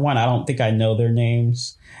 well, for one, I don't think I know their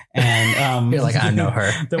names. And you're like, I know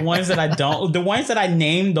her. The ones that I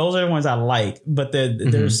named, those are the ones I like. But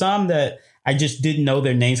there's some that I just didn't know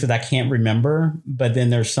their names because I can't remember. But then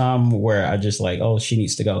there's some where I just like, oh, she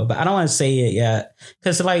needs to go. But I don't want to say it yet,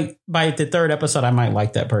 because like by the 3rd episode, I might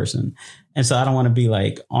like that person. And so I don't want to be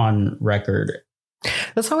like on record.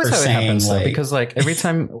 That's always how it happens, though, because like every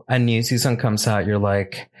time a new season comes out, you're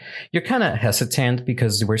kind of hesitant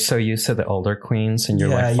because we're so used to the older queens, and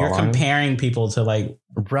you're comparing people to like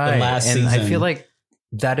right. The last and season. I feel like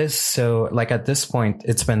that is so like at this point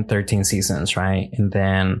it's been 13 seasons, right? And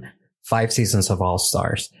then 5 seasons of All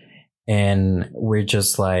Stars, and we're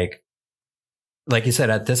just like you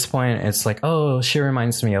said, at this point it's like, oh, she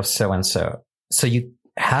reminds me of so and so. So you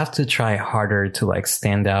have to try harder to like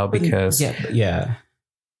stand out, because yeah.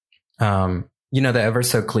 You know, the ever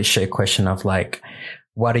so cliche question of like,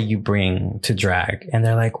 what do you bring to drag? And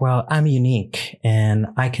they're like, well, I'm unique and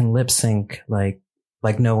I can lip sync like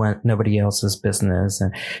nobody else's business.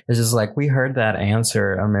 And it's just like, we heard that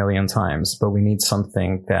answer a million times, but we need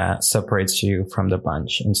something that separates you from the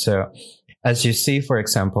bunch. And so as you see, for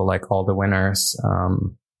example, like all the winners,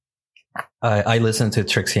 I listened to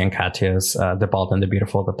Trixie and Katya's The Bald and the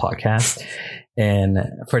Beautiful, the podcast. And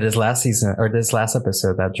for this last season, or this last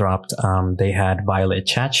episode that dropped, they had Violet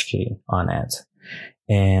Chachki on it.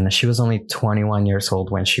 And she was only 21 years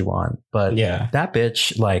old when she won. But that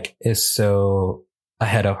bitch like is so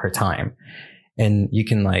ahead of her time. And you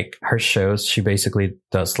can like her shows, she basically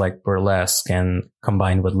does like burlesque and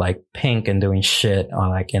combined with like Pink and doing shit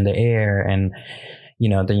like in the air. And, you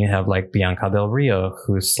know, then you have like Bianca Del Rio,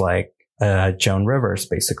 who's like Joan Rivers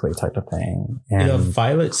basically type of thing. And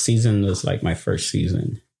Violet season was like my first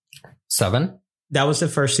season. 7? That was the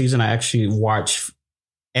first season I actually watched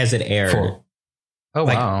as it aired. Full. Oh,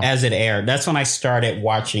 like, wow. As it aired. That's when I started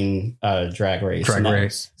watching Drag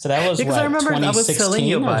Race. So that was because I remember I was telling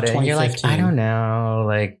you about it and you're like, I don't know.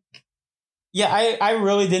 Like, yeah, I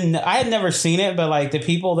really didn't. I had never seen it, but like the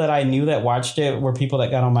people that I knew that watched it were people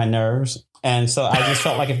that got on my nerves. And so I just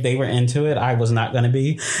felt like if they were into it, I was not going to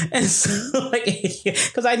be. And so like,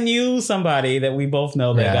 because I knew somebody that we both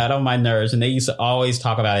know that got on my nerves, and they used to always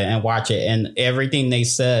talk about it and watch it, and everything they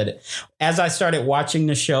said. As I started watching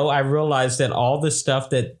the show, I realized that all the stuff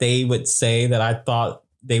that they would say that I thought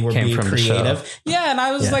they were being creative. Yeah. And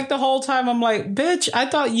I was like, the whole time I'm like, bitch, I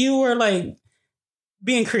thought you were like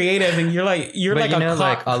being creative, and you're like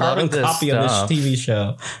a carbon copy of this TV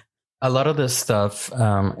show. A lot of this stuff,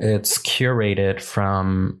 it's curated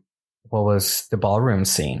from what was the ballroom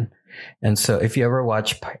scene. And so if you ever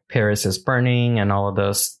watch Paris is Burning and all of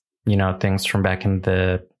those, you know, things from back in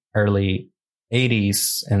the early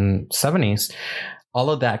 80s and 70s, all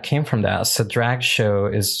of that came from that. So Drag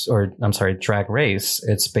Race,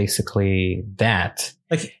 it's basically that.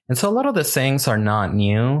 And so a lot of the sayings are not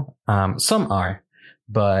new. Some are,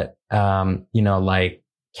 but, you know, like,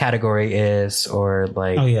 category is, or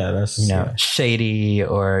like, shady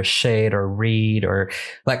or shade or read, or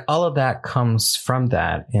like all of that comes from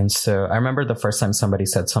that. And so I remember the first time somebody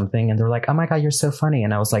said something and they were like, oh my God, you're so funny.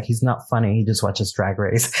 And I was like, he's not funny. He just watches Drag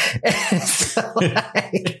Race. And so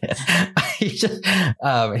like, he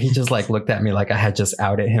just like looked at me like I had just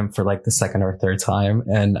outed him for like the second or third time.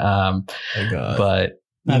 And, oh God. But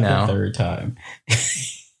not the third time.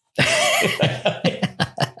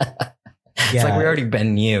 It's like we already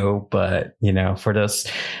been new, but you know, for those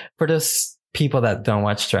people that don't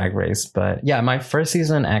watch Drag Race. But yeah, my first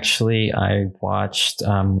season actually I watched.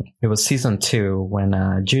 It was season 2 when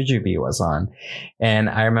Jujubee was on, and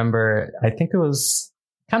I remember I think it was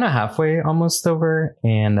kind of halfway, almost over,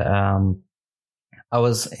 and I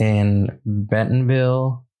was in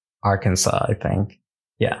Bentonville, Arkansas. I think,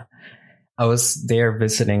 yeah, I was there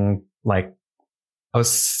visiting like. I was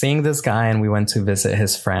seeing this guy and we went to visit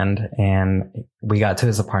his friend, and we got to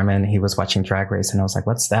his apartment. He was watching Drag Race and I was like,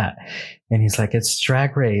 what's that? And he's like, it's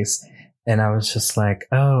Drag Race. And I was just like,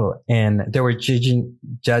 oh, and they were judging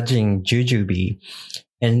Jujubee.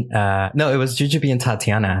 And, no, it was Jujubee and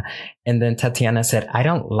Tatiana. And then Tatiana said, I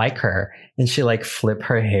don't like her. And she like flipped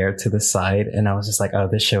her hair to the side. And I was just like, oh,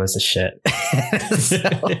 this show is a shit.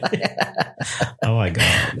 Oh my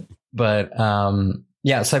God. But,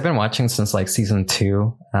 yeah, so I've been watching since like season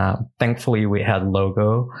 2. Thankfully, we had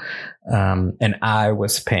Logo, and I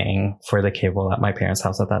was paying for the cable at my parents'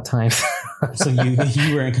 house at that time. So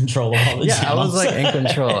you were in control of all the channels. I was like in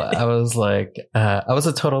control. I was like, I was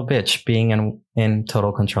a total bitch being in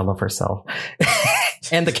total control of herself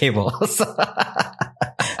and the cable.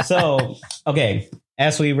 So, okay,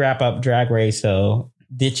 as we wrap up Drag Race, so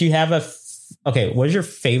did you have what was your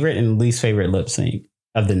favorite and least favorite lip sync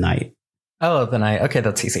of the night? Oh, the night. Okay,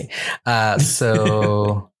 that's easy.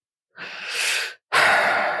 So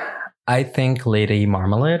I think Lady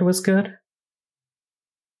Marmalade was good.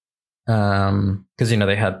 Because you know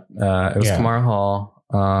they had it was Tamara Hall.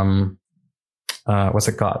 Was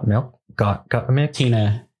it Got Milk? Got Milk?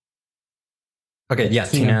 Tina. Okay, yeah,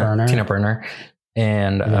 Tina Burner,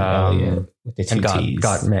 and Elliot with the 2 T's.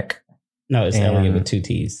 Got Mick. No, it's Elliot with 2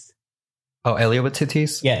 T's. Oh, Elliot with 2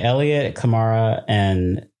 T's. Yeah, Elliot, Kamara,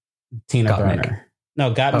 and Tina Burner. Mick.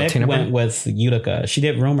 No, Mick went with Utica. She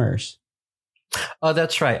did Rumors. Oh,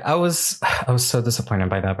 that's right. I was so disappointed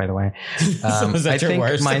by that, by the way. So was that your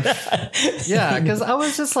worst? Yeah, because I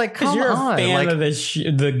was just like, come you're on. A fan like, of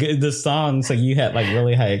the song, so you had like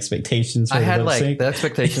really high expectations. I had like the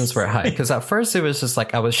expectations were high because at first it was just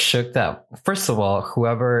like I was shook that first of all,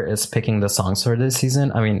 whoever is picking the songs for this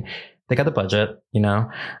season, I mean, they got the budget, you know.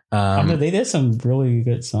 I mean, they did some really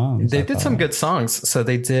good songs. They did some good songs. So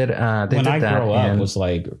they did. When I Grow Up was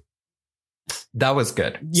like. That was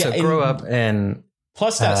good. Yeah, so Grow Up and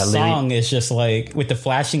plus that song is just like with the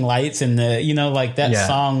flashing lights and the, you know, like that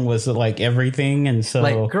song was like everything. And so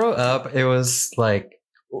like Grow Up, it was like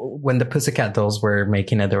when the Pussycat Dolls were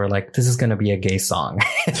making it, they were like, this is going to be a gay song.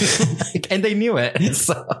 And they knew it.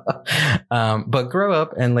 So, but Grow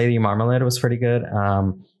Up and Lady Marmalade was pretty good.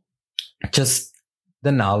 Just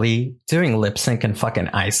Denali doing lip sync and fucking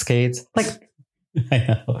ice skates. Like, I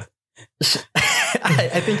know.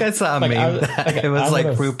 I think I saw a meme that it was like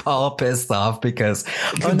RuPaul pissed off because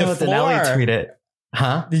Denali tweeted.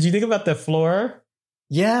 Huh? Did you think about the floor?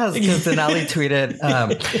 Yes, because Denali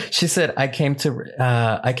tweeted. She said, "I came to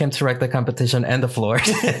wreck the competition and the floor."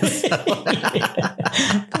 Because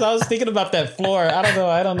I was thinking about that floor.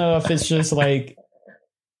 I don't know if it's just like.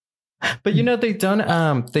 But they done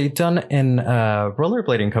in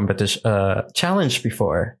rollerblading competition challenge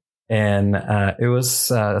before, and it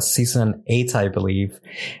was season 8, I believe,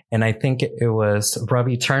 and I think it was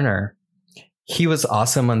Robbie Turner. He was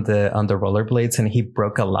awesome on the rollerblades, and he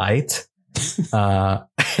broke a light.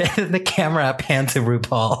 The camera panned to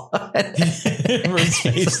RuPaul.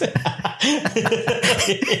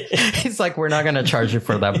 He's like, "We're not going to charge you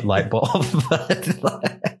for that light bulb." But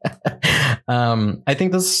I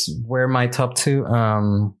think this is where my top 2.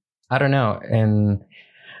 I don't know, and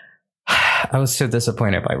I was so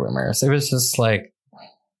disappointed by Rumors. It was just like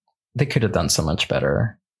they could have done so much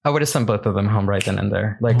better. I would have sent both of them home right then and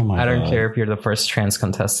there. Like, I don't care if you're the first trans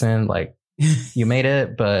contestant. Like, you made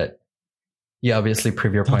it, but you obviously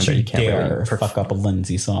prove your point that you can't really fuck up a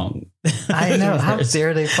Lindsay song. I know. How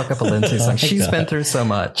dare they fuck up a Lindsay song? She's been through so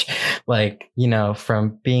much. Like,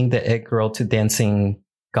 from being the it girl to dancing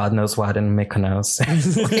God knows what in Mykonos.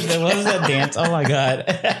 There was a dance. Oh my God.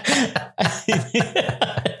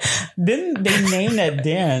 Didn't they name that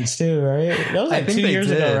dance too, right? That was like 2 years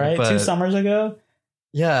ago, right? 2 summers ago?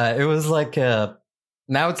 Yeah, it was like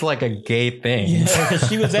now it's like a gay thing. Yeah, because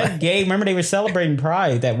she was at gay. Remember, they were celebrating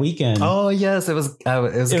Pride that weekend. Oh yes, it was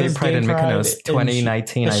Gay Pride in Mykonos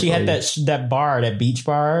 2019. She had that bar, that beach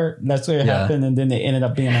bar. That's where it happened, and then they ended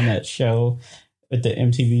up being on that show with the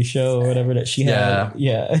MTV show or whatever that she had.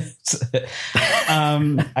 Yeah.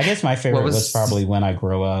 I guess my favorite was probably When I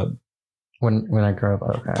Grow Up. When I Grow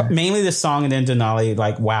Up, okay. Mainly the song, and then Denali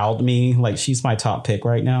like wowed me. Like, she's my top pick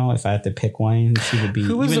right now. If I had to pick one, she would be.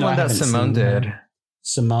 Who was the one that Simone did?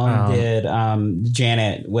 Simone did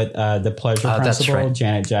Janet with the Pleasure Principle. That's right.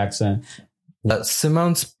 Janet Jackson.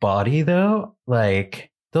 Simone's body though,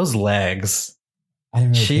 like those legs. I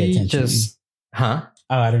didn't really pay attention. Huh?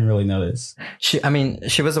 Oh, I didn't really notice. She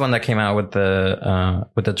was the one that came out with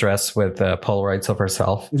the dress with Polaroids of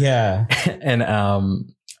herself. Yeah.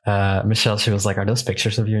 And Michelle, she was like, "Are those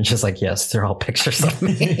pictures of you?" And she's like, "Yes, they're all pictures of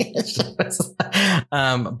me."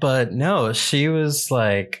 But no, she was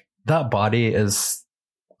like, that body is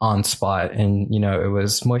on spot, and it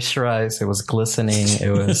was moisturized, it was glistening, it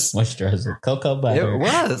was moisturized with cocoa butter. It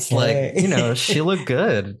was like, she looked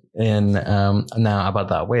good. And now about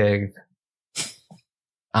that wig,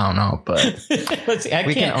 I don't know, but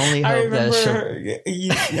we can only hope that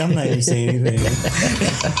I'm not gonna say anything.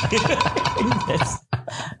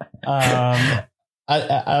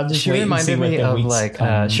 I'll just she reminded me of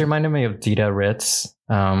she reminded me of Dita Ritz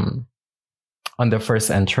on the first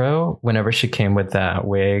intro, whenever she came with that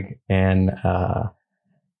wig, and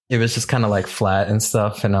it was just kind of like flat and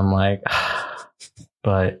stuff, and I'm like,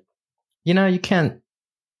 but you can't.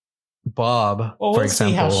 Bob, for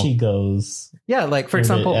example, see how she goes. Yeah, like for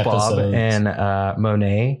example, Bob and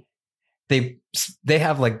Monet, they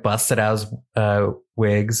have like busted out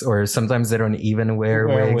wigs, or sometimes they don't even wear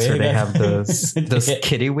wigs, or they have those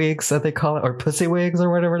kitty wigs that they call it, or pussy wigs,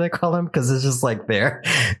 or whatever they call them, because it's just like there.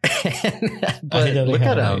 But look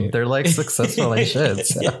at them; they're like successful as shit.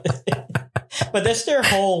 So. But that's their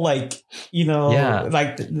whole like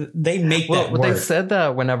like they make that work. They said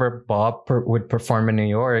that whenever Bob would perform in New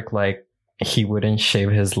York, like he wouldn't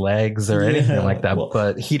shave his legs or anything like that.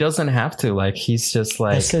 But he doesn't have to. Like, he's just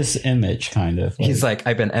like, that's his image, kind of. He's like,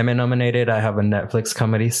 I've been Emmy nominated. I have a Netflix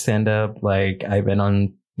comedy stand up. Like, I've been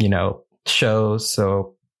on shows.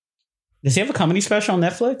 So does he have a comedy special on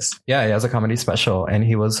Netflix? Yeah, he has a comedy special, and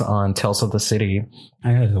he was on Tales of the City.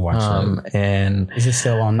 I had to watch that. And is it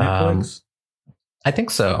still on Netflix? I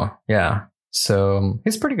think so. Yeah. So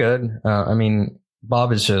he's pretty good. I mean,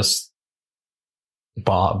 Bob is just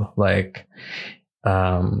Bob. Like,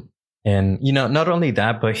 and not only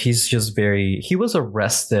that, but he's just he was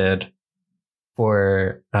arrested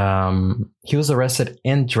in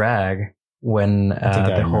drag when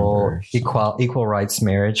the whole equal rights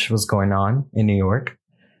marriage was going on in New York.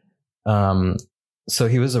 So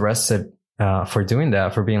he was arrested for doing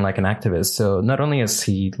that, for being like an activist. So not only is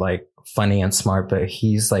he like funny and smart, but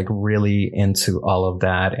he's like really into all of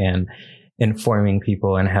that and informing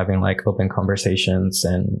people and having like open conversations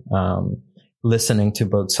and listening to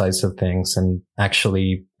both sides of things and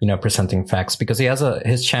actually presenting facts, because he has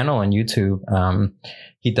his channel on YouTube.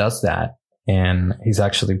 He does that, and he's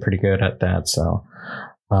actually pretty good at that. So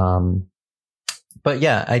but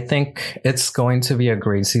yeah, I think it's going to be a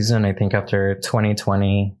great season. I think after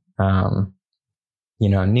 2020,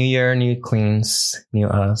 new year, new Queens, new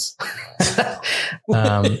us.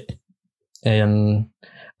 And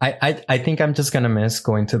I think I'm just gonna miss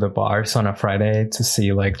going to the bars on a Friday to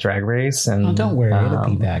see like Drag Race. And don't worry, it'll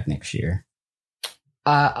be back next year.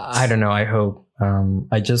 I don't know. I hope.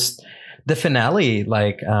 The finale,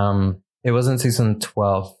 like, it wasn't season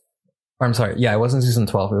 12. Or I'm sorry. Yeah, it wasn't season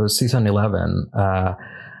 12. It was season 11.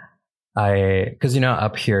 Because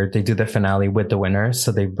up here they do the finale with the winners,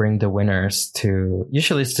 so they bring the winners to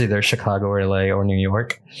usually it's either Chicago or LA or New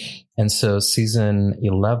York, and so season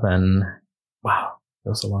 11. Wow, that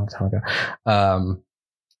was a long time ago.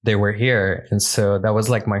 They were here, and so that was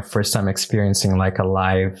like my first time experiencing like a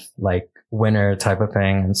live like winner type of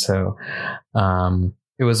thing, and so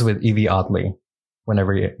it was with Evie Oddly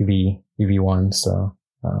whenever Evie won. So,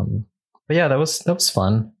 but yeah, that was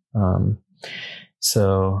fun.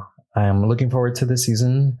 So I'm looking forward to this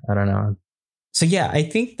season. I don't know. So yeah, I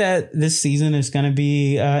think that this season is going to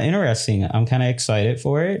be interesting. I'm kind of excited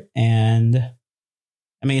for it. And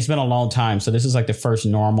I mean, it's been a long time. So this is like the first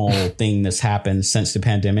normal thing that's happened since the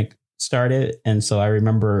pandemic started. And so I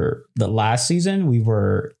remember the last season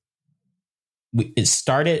it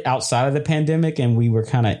started outside of the pandemic and we were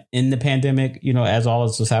kind of in the pandemic, as all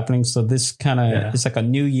this was happening. So this kind of, It's like a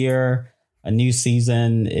new year, a new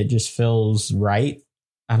season. It just feels right.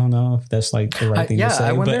 I don't know if that's like the right thing to say.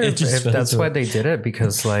 I wonder but if that's why they did it,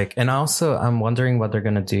 because like, and also I'm wondering what they're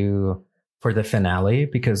going to do for the finale,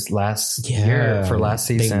 because last season,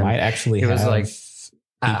 they might actually was like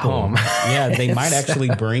at home. Yeah, they might actually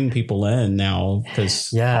bring people in now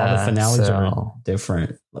because all the finales are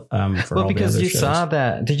different. Because you saw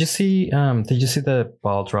that. Did you see the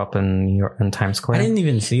ball drop in New York in Times Square? I didn't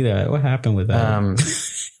even see that. What happened with that?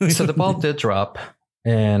 So the ball did drop,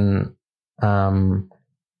 and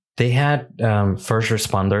they had first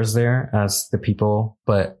responders there as the people,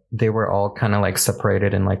 but they were all kind of like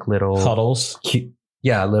separated in like little huddles.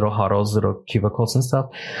 Little huddles, little cubicles and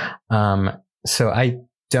stuff. So I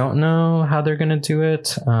don't know how they're gonna do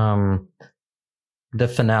it. The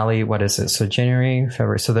finale, what is it? So January,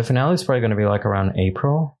 February. So the finale is probably going to be like around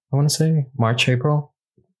April. I want to say March, April.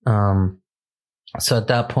 So at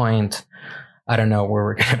that point, I don't know where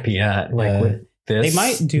we're going to be at. Like with this, they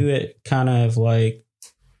might do it kind of like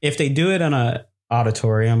if they do it in a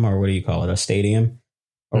auditorium or what do you call it, a stadium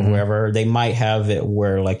or wherever. They might have it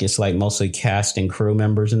where like it's like mostly cast and crew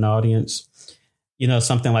members in the audience.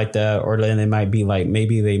 Something like that. Or then it might be like,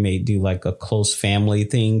 maybe they may do like a close family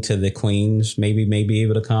thing to the queens. Maybe be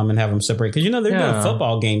able to come and have them separate. Because, they're doing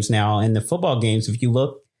football games now. And the football games, if you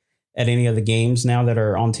look at any of the games now that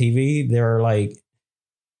are on TV,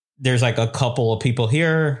 there's like a couple of people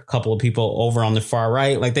here, a couple of people over on the far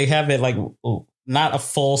right. Like they have it like not a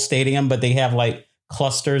full stadium, but they have like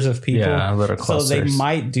clusters of people. Yeah, little clusters. So they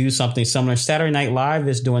might do something similar. Saturday Night Live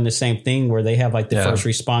is doing the same thing where they have like the first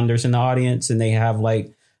responders in the audience and they have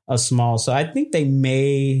like a small. So I think they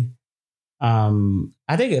may,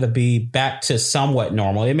 I think it'll be back to somewhat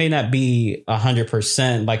normal. It may not be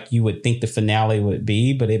 100% like you would think the finale would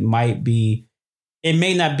be, but it may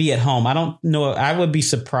not be at home. I don't know. I would be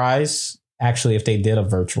surprised actually if they did a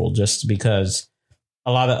virtual, just because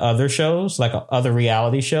a lot of other shows, like other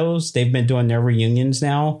reality shows, they've been doing their reunions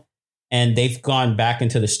now and they've gone back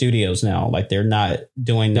into the studios now. Like they're not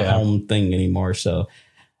doing the home thing anymore. So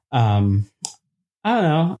I don't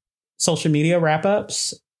know. Social media wrap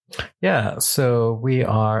ups. Yeah. So we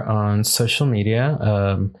are on social media.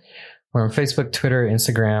 We're on Facebook, Twitter,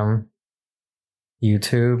 Instagram,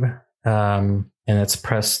 YouTube, and it's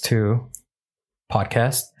Press 2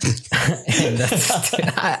 Podcast. And that's,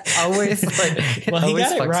 I always like. Well, he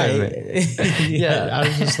got it right. Yeah, I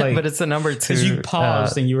was just like, but it's a number 2. Because you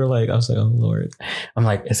paused and you were like, I was like, oh Lord. I'm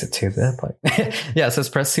like, is it 2? Yeah, so it's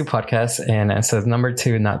Press 2 Podcast, and it says number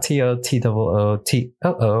 2, not TO, TOO, or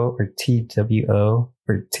TWO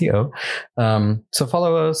or TO. So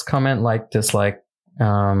follow us, comment, like, dislike,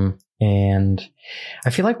 and I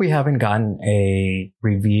feel like we haven't gotten a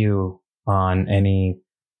review on any.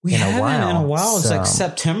 In a while. It's like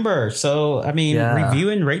September. So, I mean, review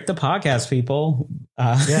and rate the podcast, people.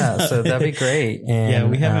 So that'd be great. And,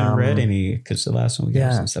 we haven't read any because the last one we got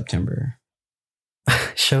was in September.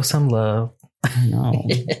 Show some love. I know.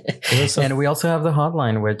 And we also have the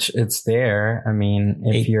hotline, which it's there. I mean,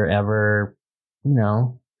 if you're ever,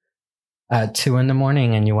 at 2 a.m.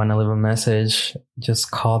 and you want to leave a message, just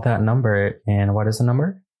call that number. And what is the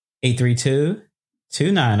number?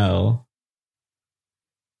 832-290.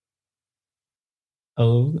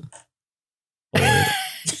 Oh, Lord.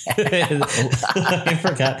 I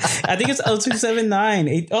forgot. I think it's 0279.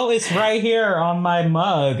 It's right here on my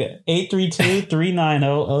mug.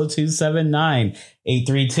 832-390-0279.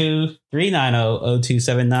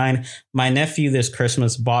 832-390-0279. My nephew this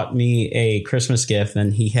Christmas bought me a Christmas gift,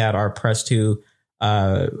 and he had our Press 2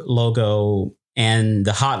 logo and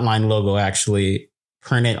the hotline logo actually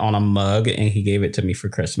printed on a mug, and he gave it to me for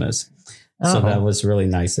Christmas. So that was really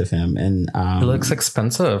nice of him. And it looks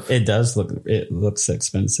expensive. It does looks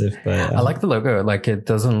expensive, but I like the logo. Like, it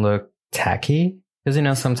doesn't look tacky,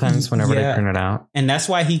 because sometimes whenever they print it out. And that's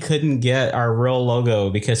why he couldn't get our real logo,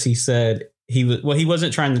 because he said he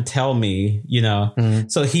wasn't trying to tell me,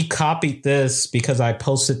 So he copied this because I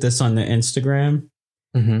posted this on the Instagram.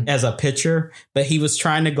 As a picture, but he was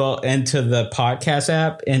trying to go into the podcast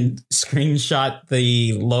app and screenshot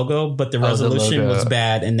the logo, but the resolution was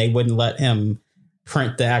bad and they wouldn't let him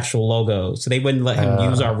print the actual logo. So they wouldn't let him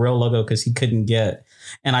use our real logo because he couldn't get.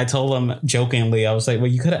 And I told him jokingly, I was like,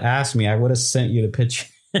 well, you could have asked me. I would have sent you the picture.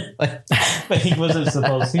 But he wasn't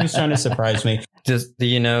supposed. He was trying to surprise me. Do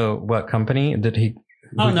you know what company did he?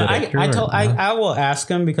 Oh no, I will ask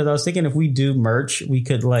him, because I was thinking if we do merch, we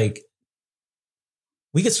could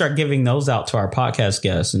start giving those out to our podcast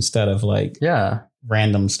guests instead of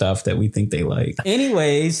random stuff that we think they like.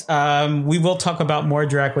 Anyways, we will talk about more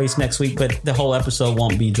Drag Race next week, but the whole episode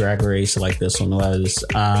won't be Drag Race like this one was.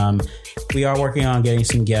 We are working on getting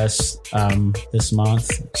some guests this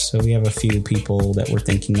month. So we have a few people that we're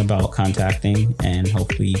thinking about contacting, and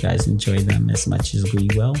hopefully you guys enjoy them as much as we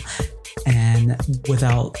will. And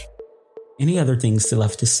without any other things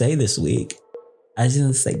left to say this week, I just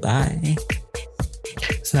want to say bye.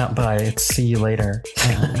 It's not bye. It's see you later.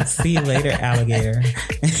 See you later, alligator.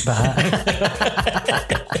 Bye.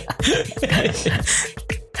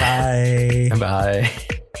 Bye. Bye.